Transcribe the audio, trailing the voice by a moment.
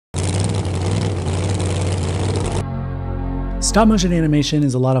Stop motion animation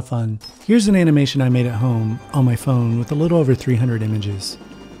is a lot of fun. Here's an animation I made at home on my phone with a little over 300 images.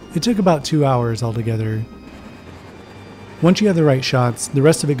 It took about 2 hours altogether. Once you have the right shots, the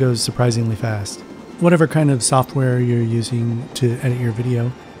rest of it goes surprisingly fast. Whatever kind of software you're using to edit your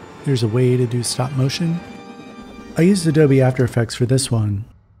video, there's a way to do stop motion. I used Adobe After Effects for this one.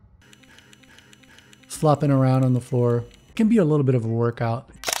 Flopping around on the floor can be a little bit of a workout.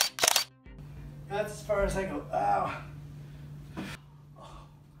 That's as far as I go. Ow.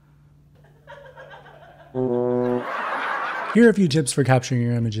 Here are a few tips for capturing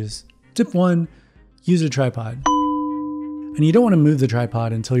your images. Tip 1, use a tripod. And you don't want to move the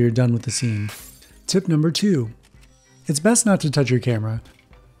tripod until you're done with the scene. Tip number 2, it's best not to touch your camera.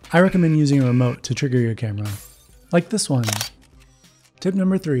 I recommend using a remote to trigger your camera, like this one. Tip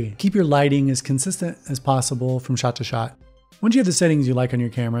number 3, keep your lighting as consistent as possible from shot to shot. Once you have the settings you like on your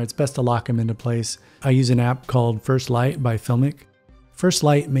camera, it's best to lock them into place. I use an app called First Light by Filmic. First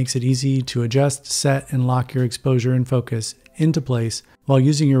Light makes it easy to adjust, set, and lock your exposure and focus into place while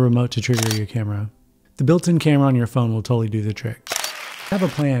using your remote to trigger your camera. The built-in camera on your phone will totally do the trick. Have a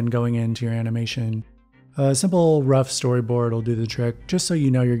plan going into your animation. A simple rough storyboard will do the trick, just so you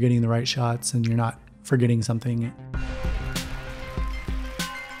know you're getting the right shots and you're not forgetting something.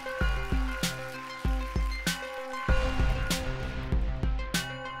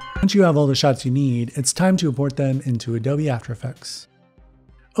 Once you have all the shots you need, it's time to import them into Adobe After Effects.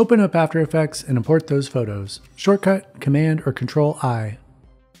 Open up After Effects and import those photos. Shortcut, Command, or Control-I.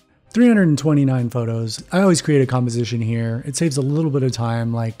 329 photos. I always create a composition here. It saves a little bit of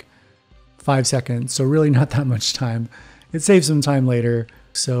time, like 5 seconds, so really not that much time. It saves some time later,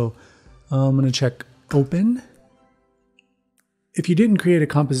 so I'm going to check Open. If you didn't create a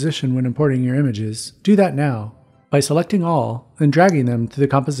composition when importing your images, do that now by selecting all and dragging them to the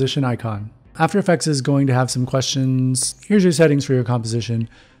composition icon. After Effects is going to have some questions. Here's your settings for your composition.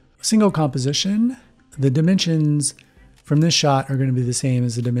 Single composition. The dimensions from this shot are going to be the same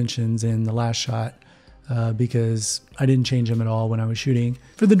as the dimensions in the last shot because I didn't change them at all when I was shooting.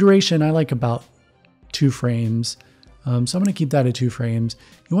 For the duration, I like about 2 frames. So I'm going to keep that at 2 frames.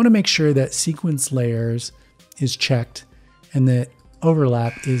 You want to make sure that sequence layers is checked and that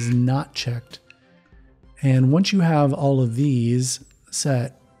overlap is not checked. And once you have all of these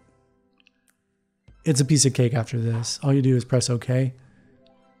set, it's a piece of cake after this. All you do is press OK.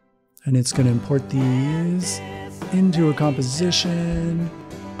 And it's going to import these into a composition.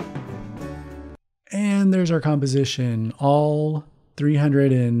 And there's our composition. All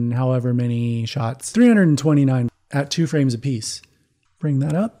 300 and however many shots. 329 at 2 frames apiece. Bring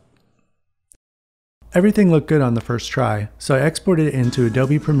that up. Everything looked good on the first try, so I exported it into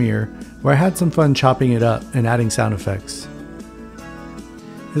Adobe Premiere, where I had some fun chopping it up and adding sound effects.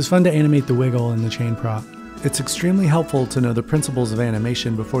 It was fun to animate the wiggle and the chain prop. It's extremely helpful to know the principles of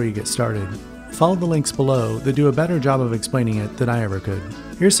animation before you get started. Follow the links below that do a better job of explaining it than I ever could.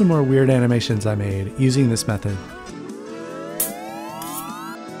 Here's some more weird animations I made using this method.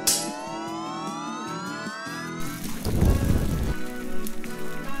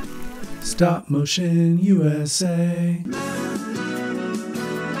 Stop Motion USA.